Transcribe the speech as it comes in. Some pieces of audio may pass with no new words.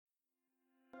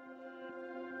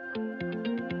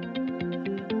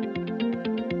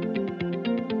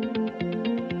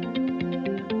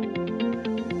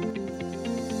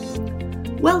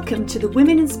Welcome to the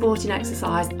Women in Sport and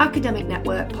Exercise Academic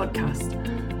Network podcast.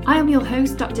 I am your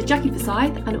host, Dr. Jackie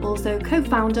Forsyth, and also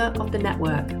co-founder of the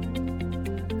network.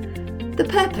 The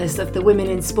purpose of the Women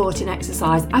in Sport and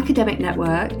Exercise Academic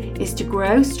Network is to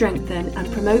grow, strengthen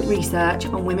and promote research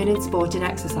on women in sport and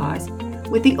exercise,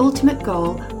 with the ultimate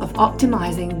goal of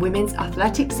optimising women's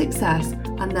athletic success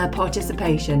and their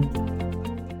participation.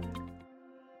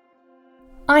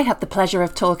 I had the pleasure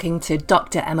of talking to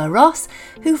Dr. Emma Ross,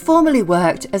 who formerly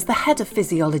worked as the head of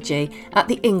physiology at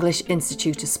the English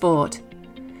Institute of Sport.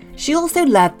 She also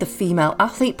led the Female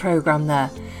Athlete programme there,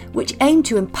 which aimed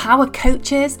to empower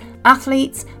coaches,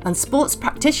 athletes and sports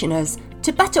practitioners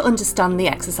to better understand the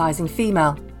exercising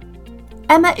female.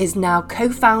 Emma is now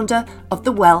co-founder of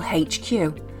the Well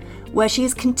HQ, where she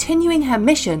is continuing her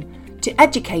mission to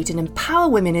educate and empower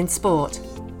women in sport.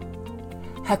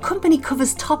 Her company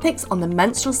covers topics on the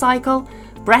menstrual cycle,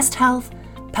 breast health,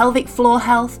 pelvic floor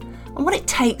health, and what it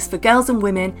takes for girls and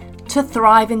women to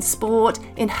thrive in sport,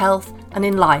 in health, and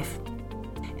in life.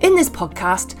 In this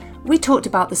podcast, we talked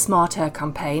about the Smart Her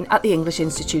campaign at the English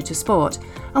Institute of Sport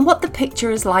and what the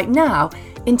picture is like now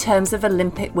in terms of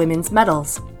Olympic women's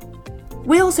medals.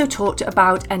 We also talked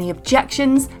about any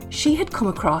objections she had come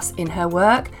across in her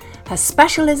work, her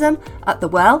specialism at the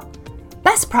Well,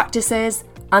 best practices,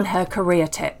 and her career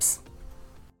tips.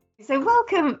 So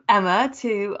welcome, Emma,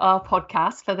 to our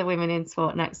podcast for the Women in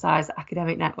Sport and Exercise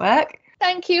Academic Network.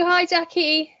 Thank you. Hi,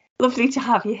 Jackie. Lovely to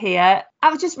have you here. I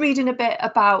was just reading a bit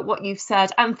about what you've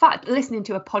said. In fact, listening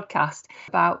to a podcast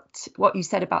about what you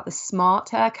said about the Smart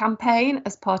Her campaign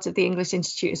as part of the English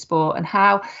Institute of Sport and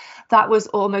how that was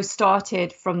almost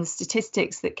started from the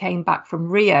statistics that came back from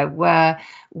Rio, where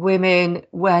women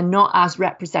were not as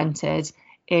represented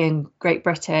in Great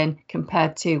Britain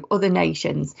compared to other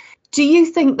nations. Do you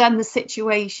think then the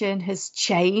situation has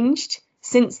changed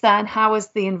since then? How has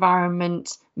the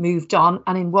environment moved on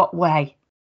and in what way?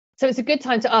 So it's a good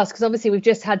time to ask because obviously we've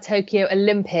just had Tokyo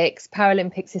Olympics,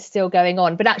 Paralympics is still going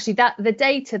on. But actually the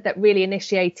data that really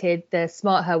initiated the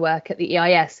Smart Her work at the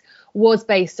EIS was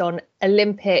based on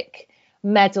Olympic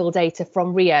medal data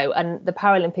from Rio, and the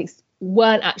Paralympics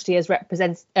weren't actually as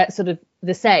sort of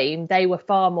the same. They were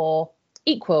far more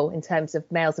equal in terms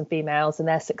of males and females and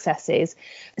their successes.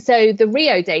 So the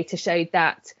Rio data showed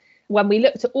that when we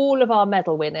looked at all of our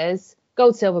medal winners,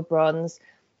 gold, silver, bronze,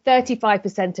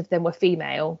 35% of them were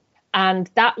female. And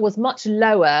that was much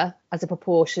lower as a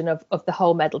proportion of the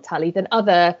whole medal tally than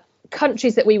other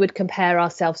countries that we would compare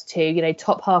ourselves to,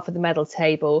 top half of the medal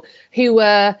table, who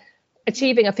were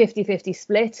achieving a 50-50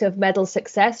 split of medal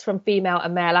success from female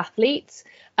and male athletes,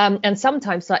 and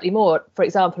sometimes slightly more. For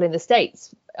example, in the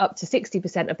States, up to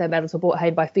 60% of their medals were brought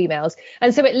home by females.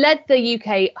 And so it led the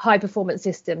UK high performance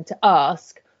system to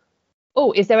ask,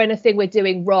 is there anything we're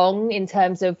doing wrong in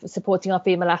terms of supporting our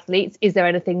female athletes? Is there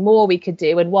anything more we could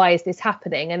do? And why is this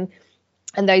happening? And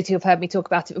those who have heard me talk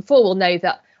about it before will know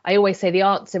that I always say the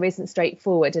answer isn't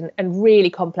straightforward and really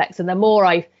complex. And the more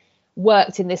I've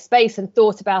worked in this space and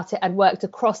thought about it and worked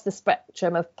across the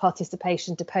spectrum of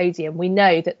participation to podium, we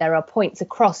know that there are points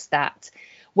across that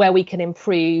where we can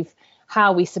improve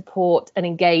how we support and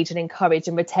engage and encourage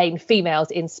and retain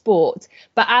females in sport.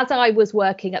 But as I was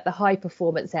working at the high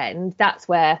performance end, that's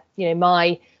where,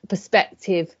 my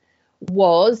perspective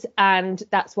was. And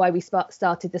that's why we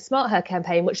started the Smart Her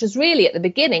campaign, which was really at the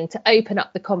beginning to open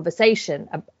up the conversation,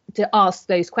 to ask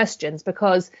those questions,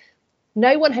 because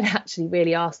no one had actually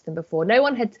really asked them before. No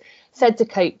one had said to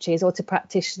coaches or to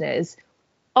practitioners,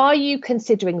 are you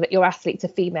considering that your athletes are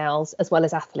females as well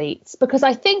as athletes? Because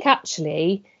I think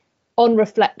actually, on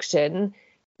reflection,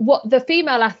 what the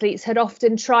female athletes had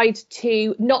often tried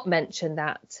to not mention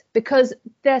that, because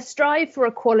their strive for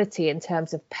equality in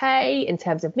terms of pay, in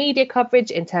terms of media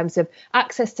coverage, in terms of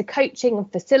access to coaching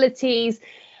and facilities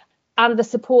and the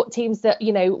support teams that,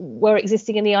 were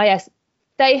existing in the IS,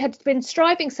 they had been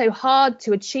striving so hard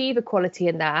to achieve equality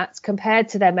in that compared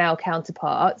to their male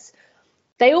counterparts.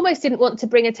 They almost didn't want to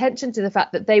bring attention to the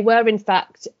fact that they were in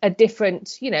fact a different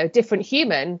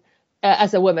human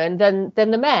as a woman than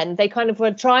the men. They kind of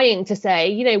were trying to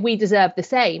say, we deserve the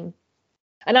same.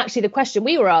 And actually the question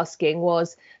we were asking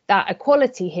was that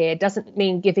equality here doesn't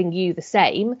mean giving you the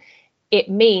same. It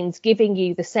means giving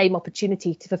you the same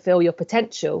opportunity to fulfill your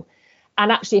potential.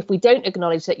 And actually, if we don't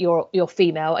acknowledge that you're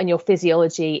female and your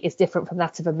physiology is different from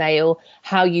that of a male,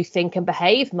 how you think and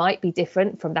behave might be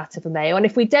different from that of a male. And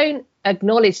if we don't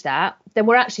acknowledge that, then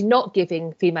we're actually not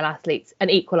giving female athletes an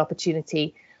equal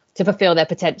opportunity to fulfill their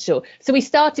potential. So we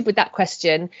started with that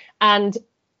question. And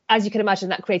as you can imagine,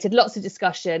 that created lots of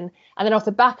discussion. And then off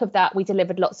the back of that, we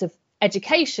delivered lots of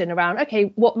education around,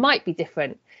 OK, what might be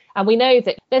different? And we know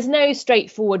that there's no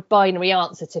straightforward binary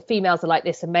answer to females are like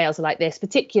this and males are like this,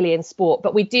 particularly in sport.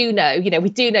 But we do know,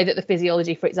 that the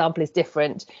physiology, for example, is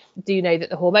different. We do know that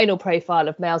the hormonal profile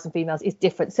of males and females is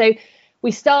different. So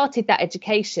we started that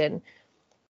education.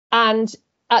 And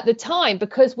at the time,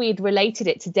 because we'd related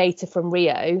it to data from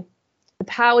Rio, the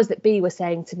powers that be were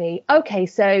saying to me, OK,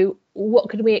 so what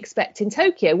can we expect in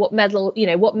Tokyo?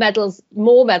 More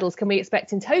medals can we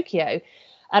expect in Tokyo?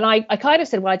 And I kind of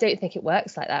said, well, I don't think it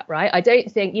works like that, right? I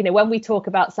don't think, when we talk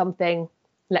about something,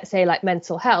 let's say like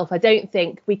mental health, I don't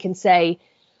think we can say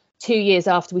 2 years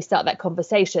after we start that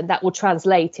conversation that will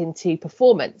translate into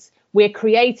performance. We're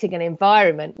creating an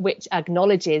environment which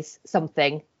acknowledges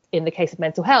something. In the case of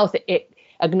mental health, it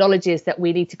acknowledges that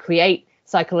we need to create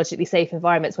psychologically safe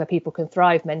environments where people can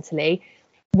thrive mentally.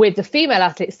 With the female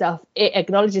athlete stuff, it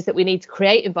acknowledges that we need to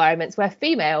create environments where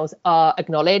females are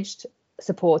acknowledged,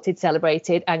 supported,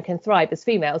 celebrated, and can thrive as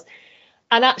females.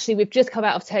 And actually, we've just come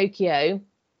out of Tokyo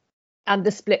and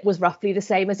the split was roughly the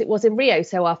same as it was in Rio.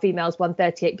 So our females won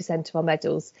 38% of our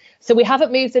medals. So we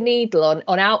haven't moved the needle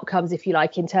on outcomes, if you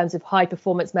like, in terms of high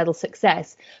performance medal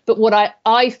success. But what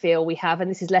I feel we have, and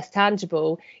this is less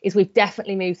tangible, is we've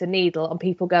definitely moved the needle on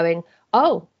people going,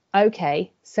 oh,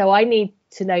 OK, so I need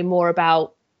to know more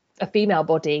about a female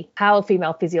body, how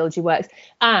female physiology works,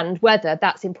 and whether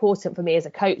that's important for me as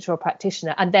a coach or a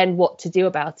practitioner, and then what to do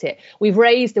about it. We've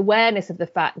raised awareness of the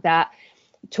fact that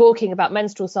talking about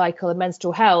menstrual cycle and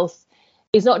menstrual health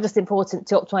is not just important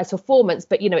to optimize performance,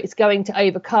 but it's going to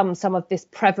overcome some of this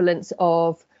prevalence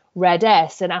of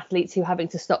RED-S and athletes who are having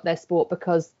to stop their sport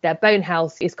because their bone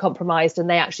health is compromised and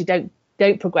they actually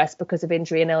don't progress because of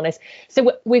injury and illness.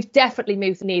 So we've definitely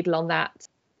moved the needle on that.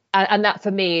 And that for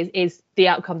me is the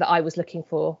outcome that I was looking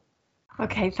for.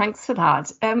 OK, thanks for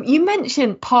that. You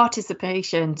mentioned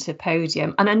participation to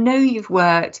podium, and I know you've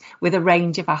worked with a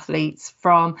range of athletes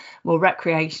from more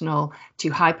recreational to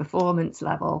high performance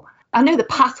level. I know the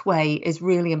pathway is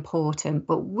really important,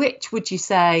 but which would you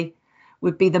say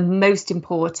would be the most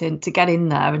important to get in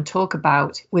there and talk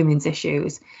about women's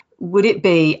issues? Would it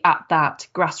be at that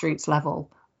grassroots level,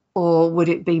 or would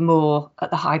it be more at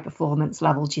the high performance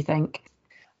level, do you think?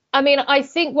 I mean, I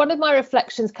think one of my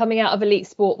reflections coming out of elite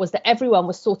sport was that everyone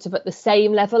was sort of at the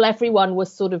same level. Everyone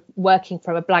was sort of working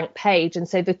from a blank page. And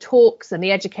so the talks and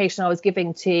the education I was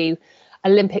giving to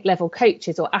Olympic level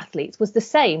coaches or athletes was the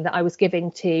same that I was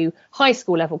giving to high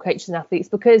school level coaches and athletes,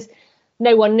 because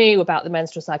no one knew about the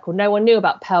menstrual cycle. No one knew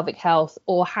about pelvic health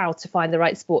or how to find the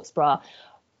right sports bra.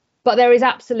 But there is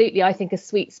absolutely, I think, a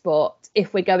sweet spot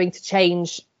if we're going to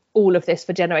change all of this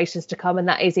for generations to come, and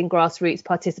that is in grassroots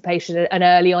participation and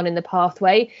early on in the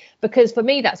pathway, because for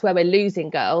me that's where we're losing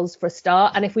girls for a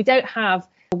start. And if we don't have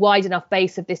a wide enough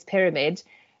base of this pyramid,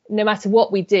 no matter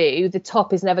what we do, the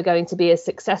top is never going to be as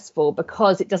successful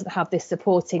because it doesn't have this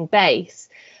supporting base.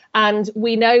 And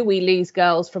we know we lose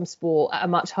girls from sport at a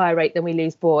much higher rate than we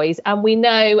lose boys, and we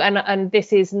know, and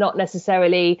this is not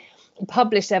necessarily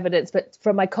published evidence, but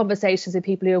from my conversations with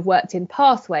people who have worked in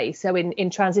pathways, so in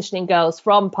transitioning girls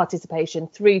from participation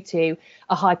through to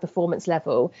a high performance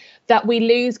level, that we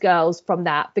lose girls from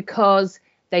that because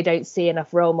they don't see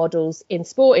enough role models in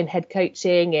sport, in head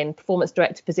coaching, in performance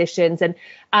director positions,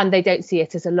 and they don't see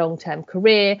it as a long-term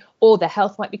career, or their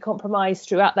health might be compromised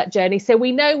throughout that journey. So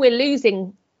we know we're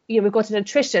losing, we've got an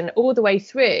attrition all the way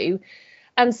through.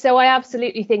 And so I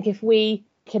absolutely think if we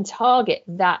can target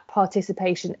that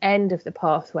participation end of the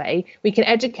pathway, we can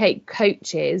educate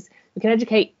coaches, we can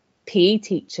educate PE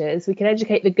teachers, we can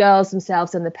educate the girls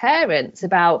themselves and the parents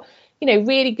about,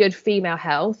 really good female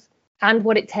health and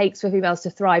what it takes for females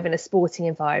to thrive in a sporting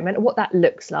environment and what that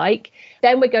looks like.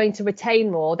 Then we're going to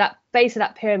retain more. That base of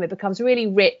that pyramid becomes really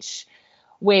rich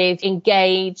with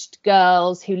engaged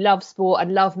girls who love sport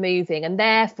and love moving, and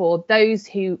therefore those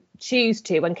who choose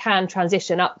to and can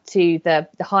transition up to the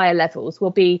higher levels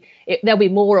there'll be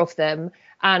more of them,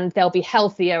 and they'll be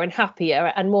healthier and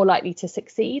happier and more likely to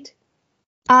succeed.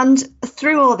 And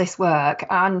through all this work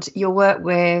and your work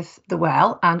with the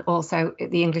WELL and also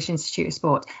at the English Institute of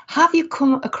Sport, have you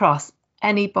come across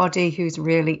anybody who's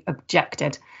really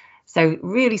objected? So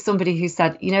really somebody who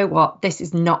said, you know what, this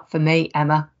is not for me,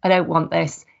 Emma. I don't want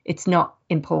this. It's not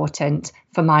important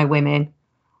for my women.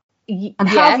 And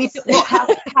yes. how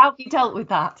have you dealt with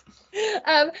that?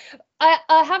 I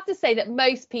have to say that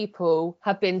most people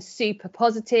have been super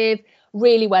positive,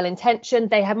 really well intentioned.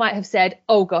 They might have said,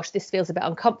 oh gosh, this feels a bit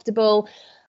uncomfortable.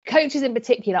 Coaches in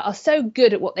particular are so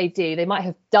good at what they do. They might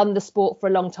have done the sport for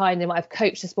a long time. They might have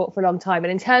coached the sport for a long time.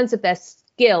 And in terms of their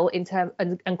skill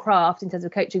and craft in terms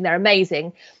of coaching, they're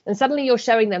amazing. And suddenly you're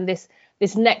showing them this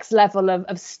next level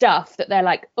of stuff that they're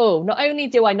like, oh, not only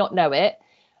do I not know it,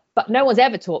 but no one's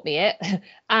ever taught me it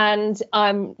and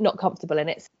I'm not comfortable in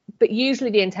it. But usually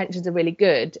the intentions are really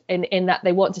good in that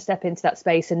they want to step into that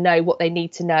space and know what they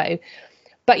need to know.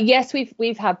 But yes,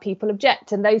 we've had people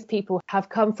object, and those people have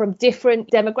come from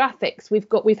different demographics.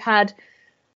 We've had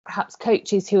perhaps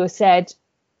coaches who have said,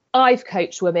 I've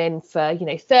coached women for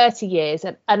 30 years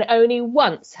and only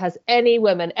once has any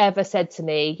woman ever said to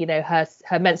me,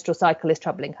 her menstrual cycle is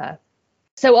troubling her.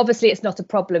 So obviously it's not a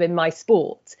problem in my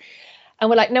sport. And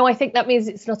we're like, no, I think that means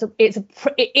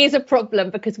it is a problem,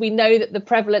 because we know that the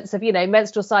prevalence of,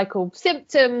 menstrual cycle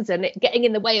symptoms and it getting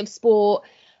in the way of sport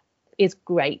is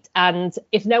great. And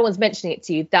if no one's mentioning it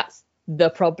to you, that's the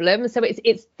problem. So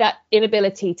it's that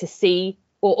inability to see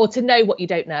or to know what you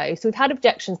don't know. So we've had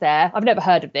objections there. I've never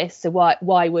heard of this, so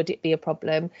why would it be a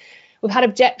problem? We've had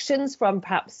objections from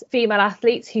perhaps female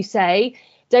athletes who say,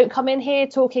 don't come in here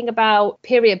talking about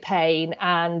period pain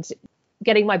and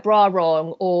getting my bra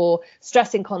wrong or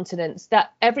stress incontinence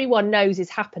that everyone knows is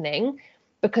happening,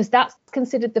 because that's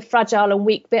considered the fragile and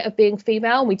weak bit of being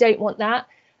female, and we don't want that.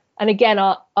 And again,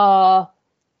 our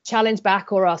challenge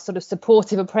back, or our sort of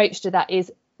supportive approach to that,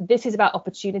 is this is about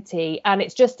opportunity. And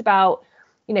it's just about,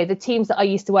 the teams that I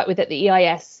used to work with at the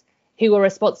EIS who were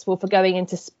responsible for going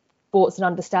into sports and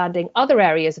understanding other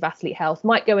areas of athlete health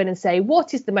might go in and say,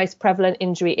 what is the most prevalent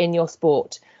injury in your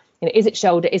sport? Is it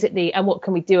shoulder? Is it knee? And what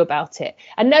can we do about it?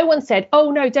 And no one said,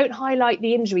 oh, no, don't highlight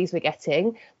the injuries we're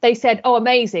getting. They said, oh,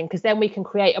 amazing, because then we can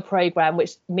create a program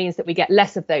which means that we get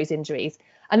less of those injuries.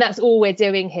 And that's all we're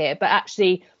doing here. But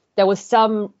actually, there was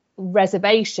some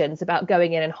reservations about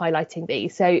going in and highlighting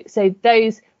these. So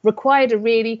those required a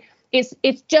really,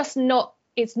 it's not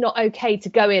okay to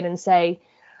go in and say,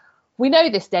 we know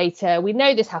this data, we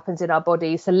know this happens in our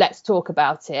bodies, so let's talk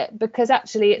about it, because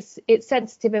actually it's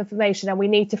sensitive information and we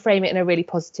need to frame it in a really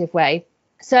positive way.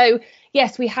 So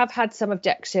yes, we have had some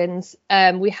objections,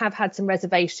 we have had some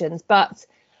reservations, but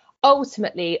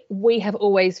ultimately we have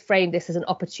always framed this as an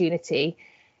opportunity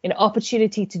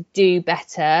to do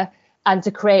better and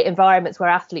to create environments where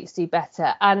athletes do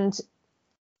better. And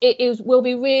will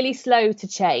be really slow to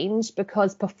change,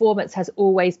 because performance has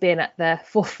always been at the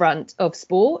forefront of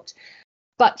sport.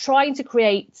 But trying to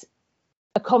create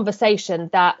a conversation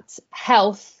that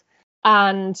health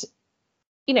and,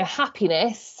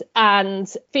 happiness and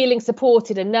feeling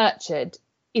supported and nurtured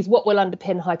is what will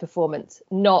underpin high performance,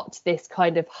 not this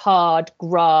kind of hard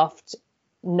graft,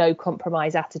 no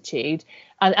compromise attitude.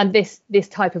 And this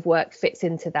type of work fits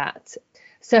into that.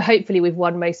 So hopefully we've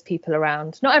won most people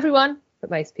around. Not everyone, but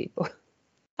most people.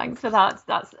 Thanks for that.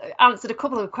 That's answered a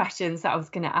couple of questions that I was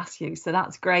going to ask you. So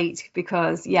that's great,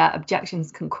 because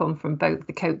objections can come from both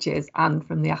the coaches and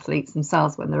from the athletes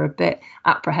themselves when they're a bit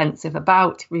apprehensive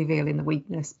about revealing the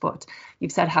weakness. But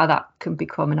you've said how that can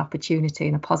become an opportunity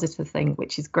and a positive thing,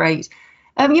 which is great.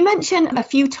 You mentioned a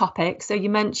few topics. So you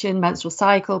mentioned menstrual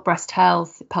cycle, breast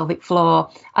health, pelvic floor,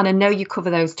 and I know you cover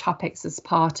those topics as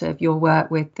part of your work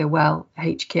with the Well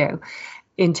HQ.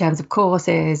 In terms of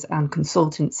courses and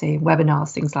consultancy,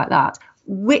 webinars, things like that.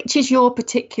 Which is your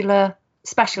particular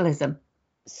specialism?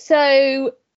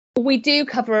 So we do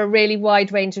cover a really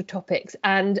wide range of topics,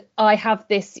 and I have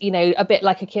this, a bit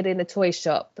like a kid in a toy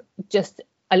shop.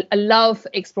 I love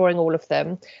exploring all of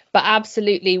them, but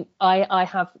absolutely I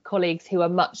have colleagues who are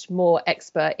much more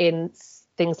expert in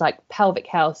things like pelvic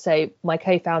health. So my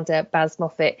co-founder, Baz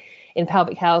Moffat, in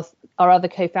pelvic health. Our other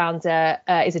co-founder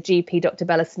is a GP, Dr.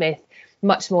 Bella Smith,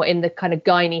 much more in the kind of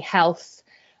gynae health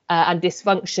and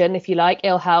dysfunction, if you like,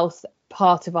 ill health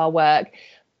part of our work.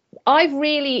 I've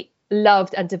really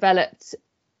loved and developed,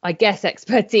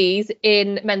 expertise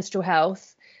in menstrual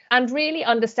health, and really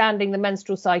understanding the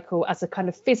menstrual cycle as a kind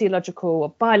of physiological or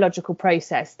biological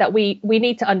process that we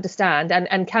need to understand,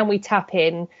 and can we tap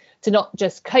in to not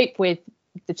just cope with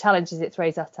the challenges it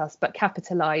throws at us, but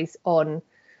capitalise on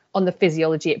the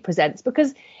physiology it presents,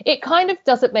 because it kind of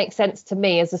doesn't make sense to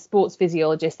me as a sports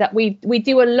physiologist that we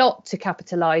do a lot to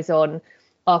capitalize on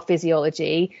our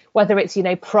physiology, whether it's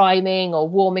priming or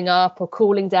warming up or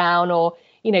cooling down or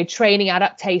training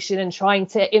adaptation and trying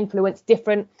to influence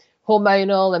different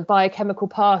hormonal and biochemical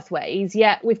pathways.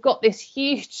 Yet we've got this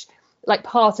huge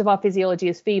part of our physiology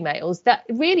as females that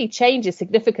really changes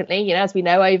significantly, as we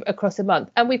know, across a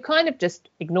month, and we've kind of just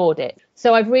ignored it.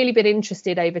 So I've really been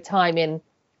interested over time in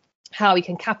how we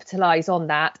can capitalize on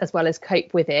that as well as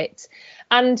cope with it.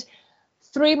 And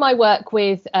through my work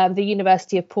with the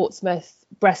University of Portsmouth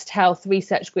Breast Health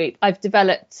Research Group, I've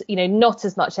developed, not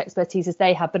as much expertise as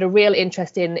they have, but a real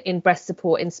interest in breast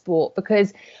support in sport,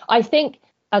 because I think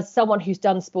as someone who's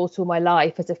done sport all my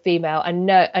life as a female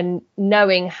and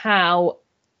knowing how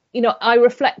I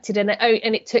reflected, and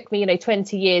it took me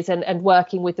 20 years and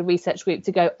working with the research group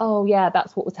to go, oh yeah,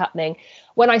 that's what was happening.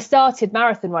 When I started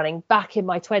marathon running back in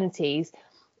my 20s,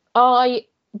 I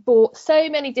bought so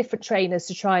many different trainers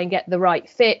to try and get the right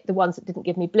fit, the ones that didn't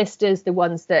give me blisters, the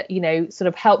ones that sort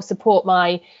of help support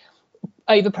my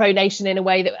overpronation in a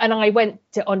way that, and I went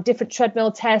on different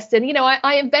treadmill tests, and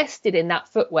I invested in that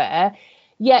footwear.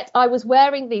 Yet I was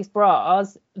wearing these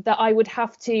bras that I would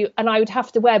have to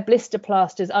wear blister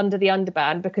plasters under the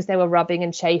underband because they were rubbing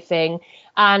and chafing.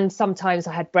 And sometimes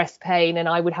I had breast pain and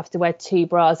I would have to wear 2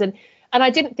 bras. And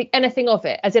I didn't think anything of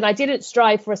it, as in I didn't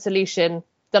strive for a solution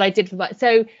that I did for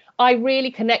so I really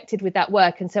connected with that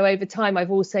work. And so over time, I've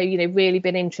also, really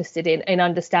been interested in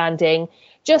understanding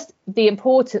just the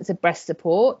importance of breast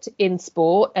support in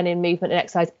sport and in movement and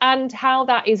exercise, and how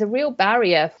that is a real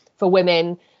barrier for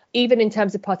women, even in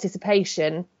terms of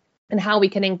participation, and how we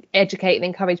can educate and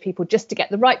encourage people just to get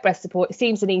the right breast support. It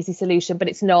seems an easy solution, but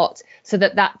it's not, so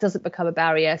that doesn't become a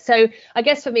barrier. So I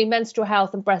guess for me, menstrual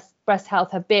health and breast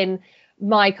health have been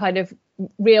my kind of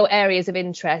real areas of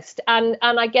interest. And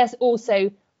I guess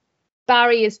also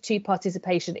barriers to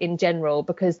participation in general,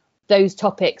 because those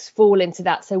topics fall into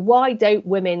that. So why don't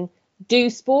women do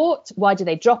sport? Why do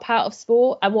they drop out of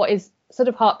sport? And what is sort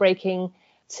of heartbreaking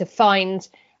to find,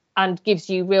 and gives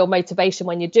you real motivation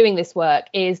when you're doing this work,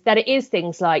 is that it is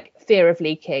things like fear of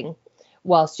leaking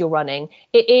whilst you're running.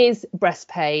 It is breast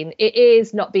pain. It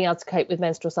is not being able to cope with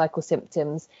menstrual cycle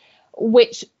symptoms,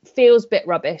 which feels a bit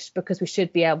rubbish because we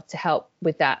should be able to help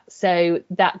with that. So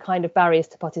that kind of barriers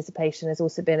to participation has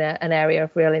also been an area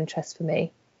of real interest for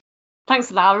me. Thanks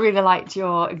for that. I really liked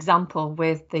your example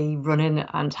with the running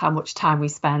and how much time we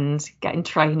spend getting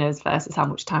trainers versus how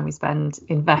much time we spend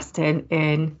investing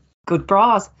in good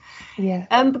bras. Yeah.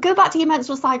 But go back to your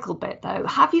menstrual cycle bit though.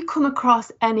 Have you come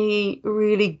across any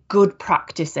really good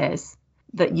practices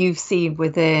that you've seen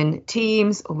within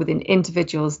teams or within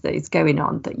individuals that is going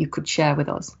on that you could share with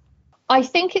us? I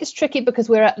think it's tricky because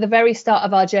we're at the very start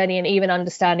of our journey and even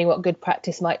understanding what good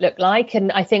practice might look like.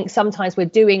 And I think sometimes we're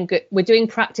doing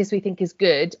practice we think is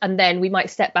good, and then we might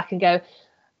step back and go,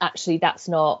 actually, that's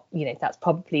not, that's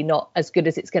probably not as good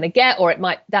as it's going to get, or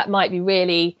that might be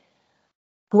really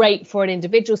great for an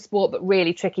individual sport, but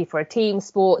really tricky for a team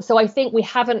sport. So I think we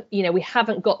haven't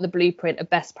got the blueprint of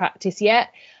best practice yet.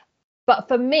 But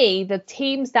for me, the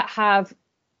teams that have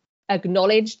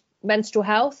acknowledged menstrual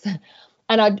health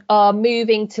and are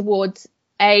moving towards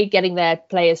getting their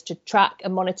players to track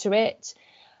and monitor it,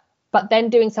 but then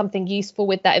doing something useful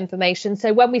with that information.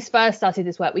 So when we first started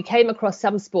this work, we came across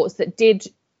some sports that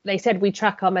they said we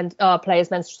track our players'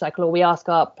 menstrual cycle, or we ask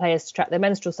our players to track their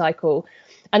menstrual cycle.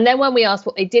 And then when we asked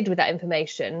what they did with that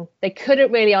information, they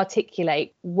couldn't really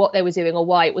articulate what they were doing or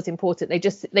why it was important. They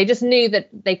just knew that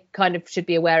they kind of should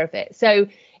be aware of it. So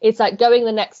it's like going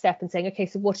the next step and saying, okay,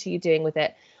 so what are you doing with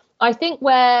it? I think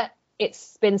where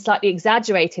it's been slightly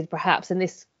exaggerated, perhaps, and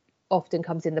this often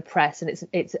comes in the press, and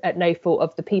it's at no fault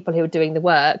of the people who are doing the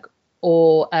work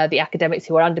or the academics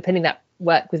who are underpinning that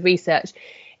work with research,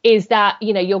 is that,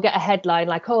 you'll get a headline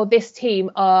like, oh, this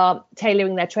team are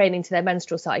tailoring their training to their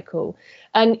menstrual cycle.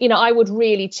 And, I would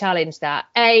really challenge that,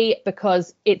 A,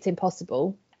 because it's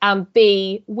impossible, and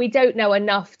B, we don't know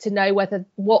enough to know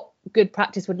what good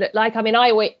practice would look like. I mean,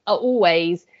 I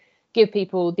always give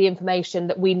people the information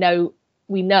that we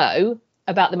know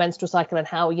about the menstrual cycle and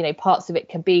how, parts of it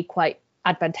can be quite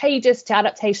advantageous to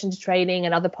adaptation to training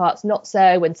and other parts not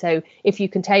so. And so if you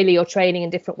can tailor your training in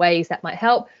different ways, that might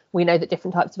help. We know that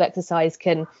different types of exercise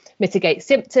can mitigate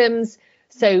symptoms.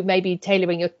 So maybe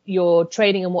tailoring your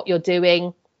training and what you're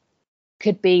doing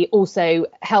could be also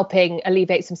helping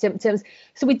alleviate some symptoms.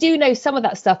 So we do know some of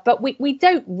that stuff, but we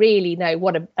don't really know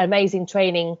what an amazing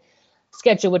training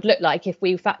schedule would look like if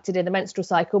we factored in the menstrual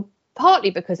cycle,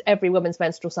 partly because every woman's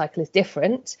menstrual cycle is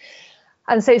different.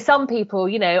 And so some people,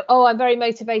 I'm very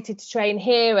motivated to train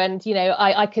here, and,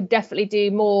 I could definitely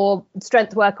do more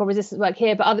strength work or resistance work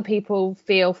here, but other people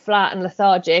feel flat and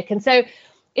lethargic. And so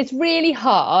it's really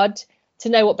hard to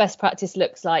know what best practice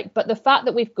looks like. But the fact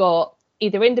that we've got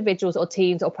either individuals or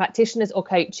teams or practitioners or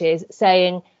coaches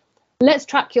saying, let's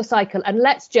track your cycle, and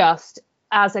let's just,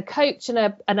 as a coach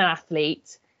and an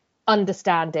athlete,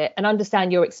 understand it and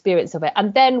understand your experience of it,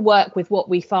 and then work with what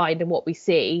we find and what we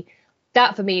see.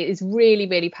 That for me is really,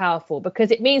 really powerful,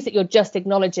 because it means that you're just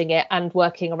acknowledging it and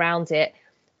working around it,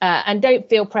 and don't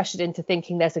feel pressured into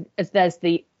thinking there's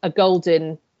a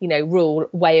golden, rule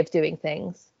way of doing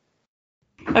things.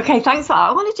 Okay, thanks for that.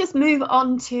 I want to just move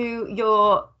on to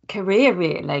your career,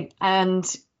 really, and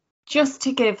just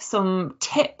to give some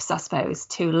tips, I suppose,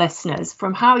 to listeners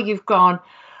from how you've gone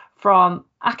from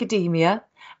academia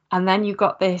and then you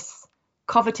got this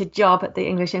coveted job at the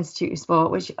English Institute of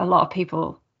Sport, which a lot of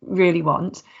people really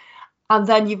want. And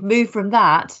then you've moved from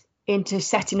that into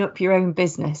setting up your own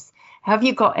business. Have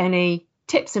you got any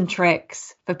tips and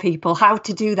tricks for people how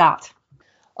to do that?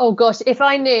 Oh gosh, if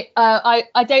I knew, I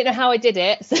don't know how I did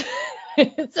it. So,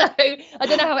 so I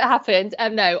don't know how it happened.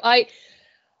 No, I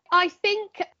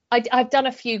think I've done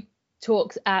a few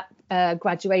talks at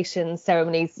graduation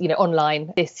ceremonies,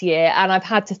 online this year, and I've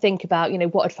had to think about,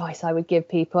 what advice I would give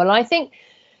people. And I think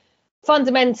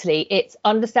fundamentally it's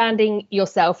understanding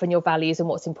yourself and your values and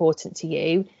what's important to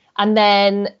you, and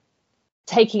then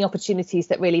taking opportunities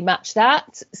that really match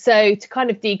that. So to kind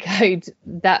of decode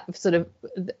that sort of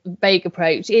vague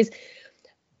approach is,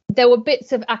 there were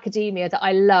bits of academia that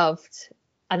I loved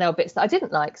and there were bits that I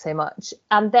didn't like so much.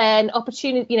 And then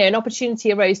an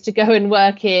opportunity arose to go and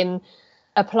work in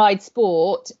applied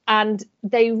sport, and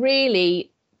they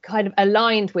really kind of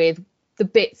aligned with the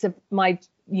bits of my,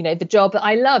 the job that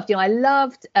I loved. I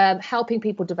loved helping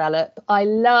people develop. I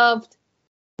loved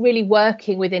really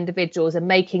working with individuals and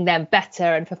making them better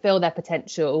and fulfill their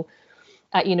potential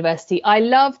at university. I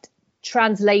loved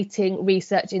translating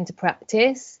research into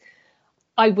practice.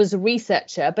 I was a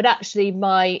researcher, but actually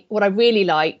what I really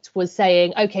liked was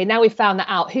saying, okay, now we've found that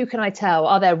out, who can I tell?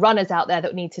 Are there runners out there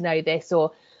that need to know this?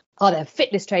 Or are there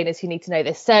fitness trainers who need to know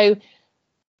this? So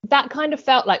that kind of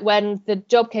felt like when the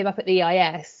job came up at the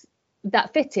EIS,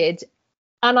 that fitted.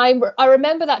 And I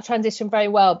remember that transition very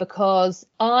well, because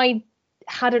I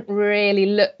hadn't really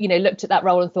looked at that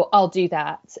role and thought, I'll do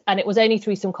that. And it was only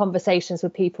through some conversations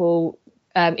with people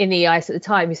in the EIS at the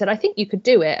time who said, I think you could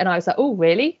do it. And I was like, oh,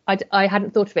 really? I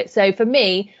hadn't thought of it. So for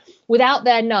me, without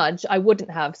their nudge, I wouldn't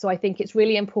have. So I think it's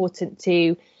really important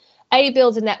to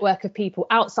build a network of people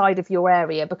outside of your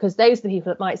area, because those are the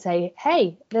people that might say,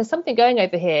 hey, there's something going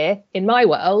over here in my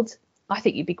world. I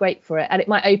think you'd be great for it. And it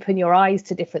might open your eyes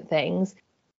to different things.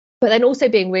 But then also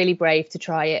being really brave to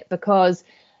try it, because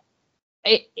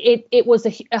it was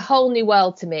a whole new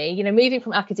world to me, moving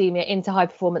from academia into high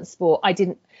performance sport.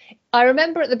 I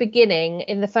remember at the beginning,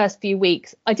 in the first few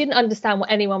weeks, I didn't understand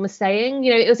what anyone was saying.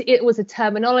 It was a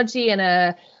terminology and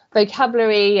a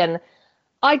vocabulary, and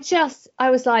I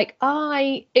was like,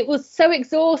 it was so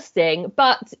exhausting.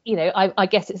 But, I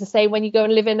guess it's the same when you go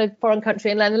and live in a foreign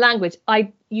country and learn the language.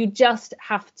 You just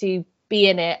have to be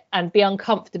in it and be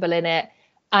uncomfortable in it,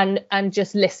 and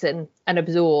just listen and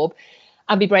absorb,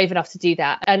 and be brave enough to do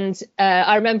that. And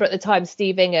I remember at the time,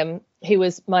 Steve Ingham, who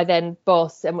was my then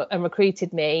boss and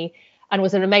recruited me and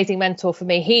was an amazing mentor for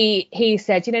me, he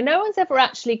said, no one's ever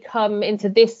actually come into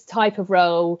this type of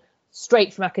role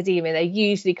straight from academia. They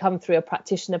usually come through a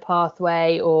practitioner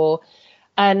pathway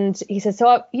and he said, so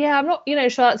I'm not,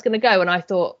 sure that's going to go. And I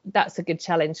thought, that's a good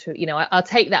challenge for, I'll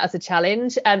take that as a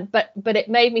challenge. But it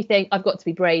made me think, I've got to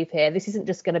be brave here. This isn't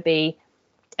just going to be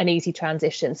an easy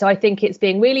transition. So I think it's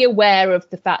being really aware of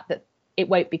the fact that it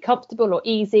won't be comfortable or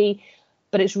easy,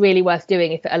 but it's really worth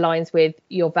doing if it aligns with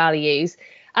your values.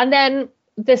 And then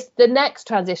the next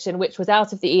transition, which was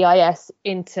out of the EIS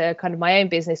into kind of my own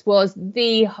business, was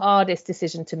the hardest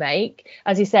decision to make.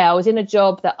 As you say, I was in a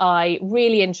job that I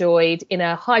really enjoyed in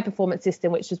a high performance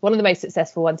system, which was one of the most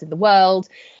successful ones in the world.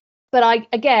 But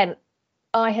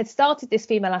I had started this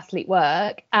female athlete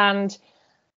work, and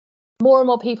more and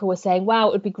more people were saying, wow,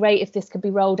 it would be great if this could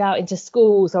be rolled out into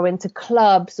schools or into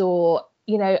clubs, or,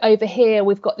 over here,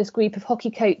 we've got this group of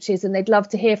hockey coaches and they'd love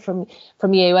to hear from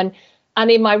you. And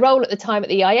in my role at the time at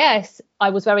the EIS,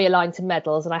 I was very aligned to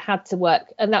medals, and I had to work.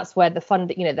 And that's where the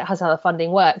funding, that's how the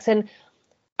funding works.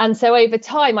 And so over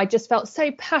time, I just felt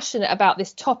so passionate about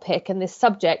this topic and this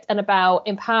subject, and about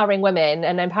empowering women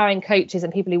and empowering coaches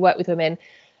and people who work with women.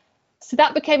 So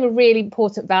that became a really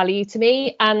important value to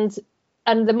me. And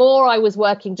the more I was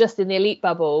working just in the elite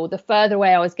bubble, the further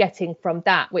away I was getting from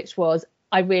that, which was,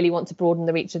 I really want to broaden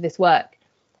the reach of this work.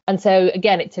 And so,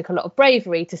 again, it took a lot of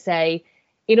bravery to say,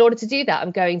 in order to do that,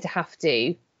 I'm going to have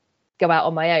to go out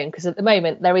on my own, because at the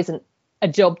moment there isn't a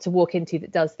job to walk into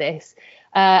that does this.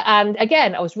 And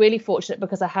again, I was really fortunate,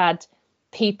 because I had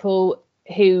people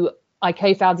who I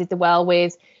co-founded The Well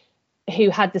with who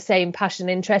had the same passion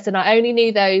and interest. And I only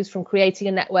knew those from creating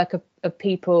a network of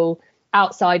people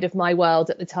outside of my world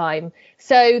at the time.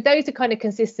 So those are kind of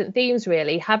consistent themes,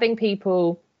 really: having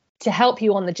people to help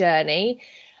you on the journey,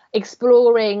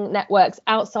 exploring networks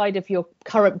outside of your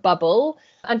current bubble,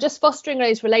 and just fostering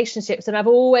those relationships. And I've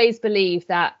always believed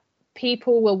that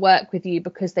people will work with you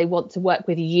because they want to work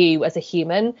with you as a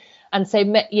human. And so,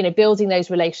 building those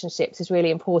relationships is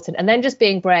really important. And then just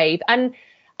being brave and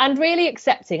really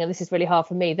accepting, and this is really hard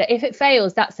for me, that if it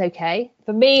fails, that's okay.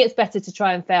 For me, it's better to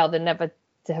try and fail than never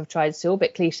to have tried at all. A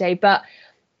bit cliche, but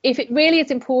if it really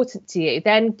is important to you,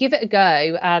 then give it a go.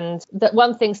 And that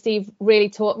one thing Steve really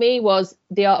taught me was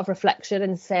the art of reflection,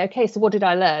 and say, okay, so what did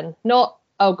I learn? Not,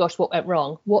 oh gosh, what went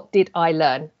wrong? What did I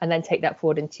learn? And then take that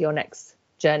forward into your next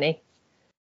journey.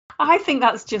 I think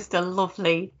that's just a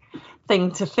lovely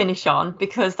thing to finish on,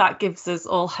 because that gives us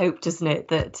all hope, doesn't it?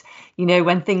 That, you know,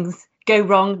 when things go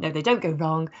wrong, no, they don't go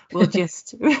wrong, we'll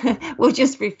just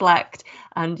reflect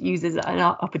and use it as an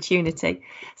opportunity.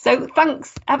 So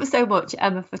thanks ever so much,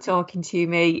 Emma, for talking to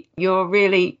me. You're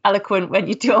really eloquent when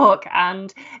you talk,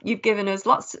 and you've given us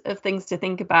lots of things to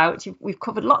think about. We've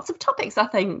covered lots of topics, I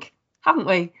think, haven't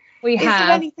we? We have. Is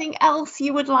there anything else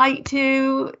you would like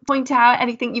to point out?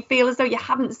 Anything you feel as though you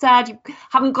haven't said, you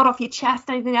haven't got off your chest?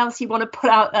 Anything else you want to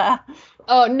put out there?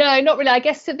 Oh, no, not really. I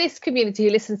guess to this community who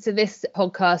listens to this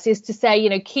podcast is to say, you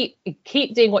know, keep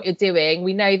doing what you're doing.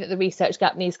 We know that the research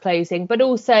gap needs closing, but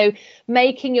also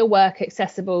making your work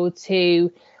accessible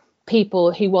to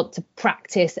people who want to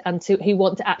practice and who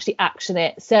want to actually action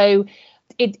it. So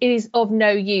it is of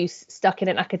no use stuck in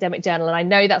an academic journal. And I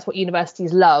know that's what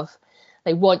universities love.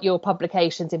 They want your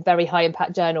publications in very high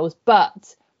impact journals,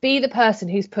 but be the person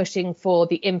who's pushing for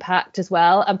the impact as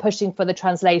well, and pushing for the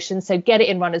translation. So get it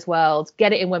in Runner's World,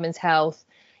 get it in Women's Health,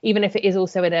 even if it is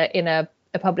also in a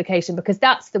publication, because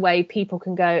that's the way people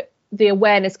can go, the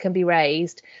awareness can be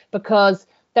raised, because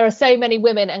there are so many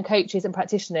women and coaches and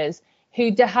practitioners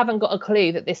who haven't got a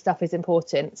clue that this stuff is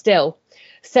important still.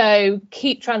 So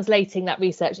keep translating that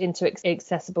research into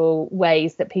accessible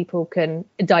ways that people can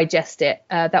digest it.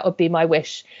 That would be my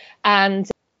wish. And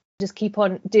just keep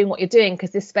on doing what you're doing,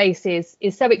 because this space is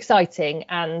so exciting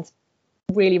and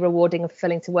really rewarding and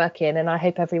fulfilling to work in. And I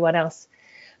hope everyone else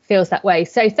feels that way.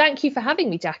 So thank you for having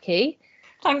me, Jackie.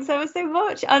 Thanks ever so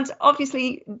much. And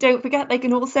obviously, don't forget, they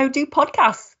can also do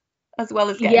podcasts as well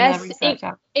as getting their research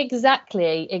out.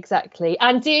 Exactly.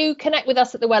 And do connect with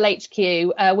us at the Well HQ.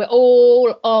 We're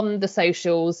all on the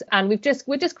socials, and we're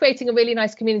just creating a really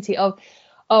nice community of,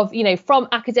 you know, from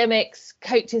academics,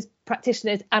 coaches,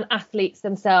 practitioners, and athletes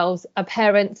themselves,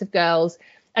 parents of girls.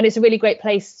 And it's a really great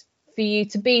place for you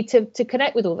to be, to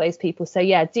connect with all those people. So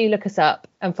yeah, do look us up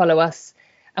and follow us,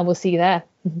 and we'll see you there.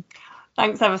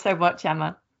 Thanks ever so much,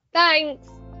 Emma.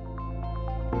 Thanks.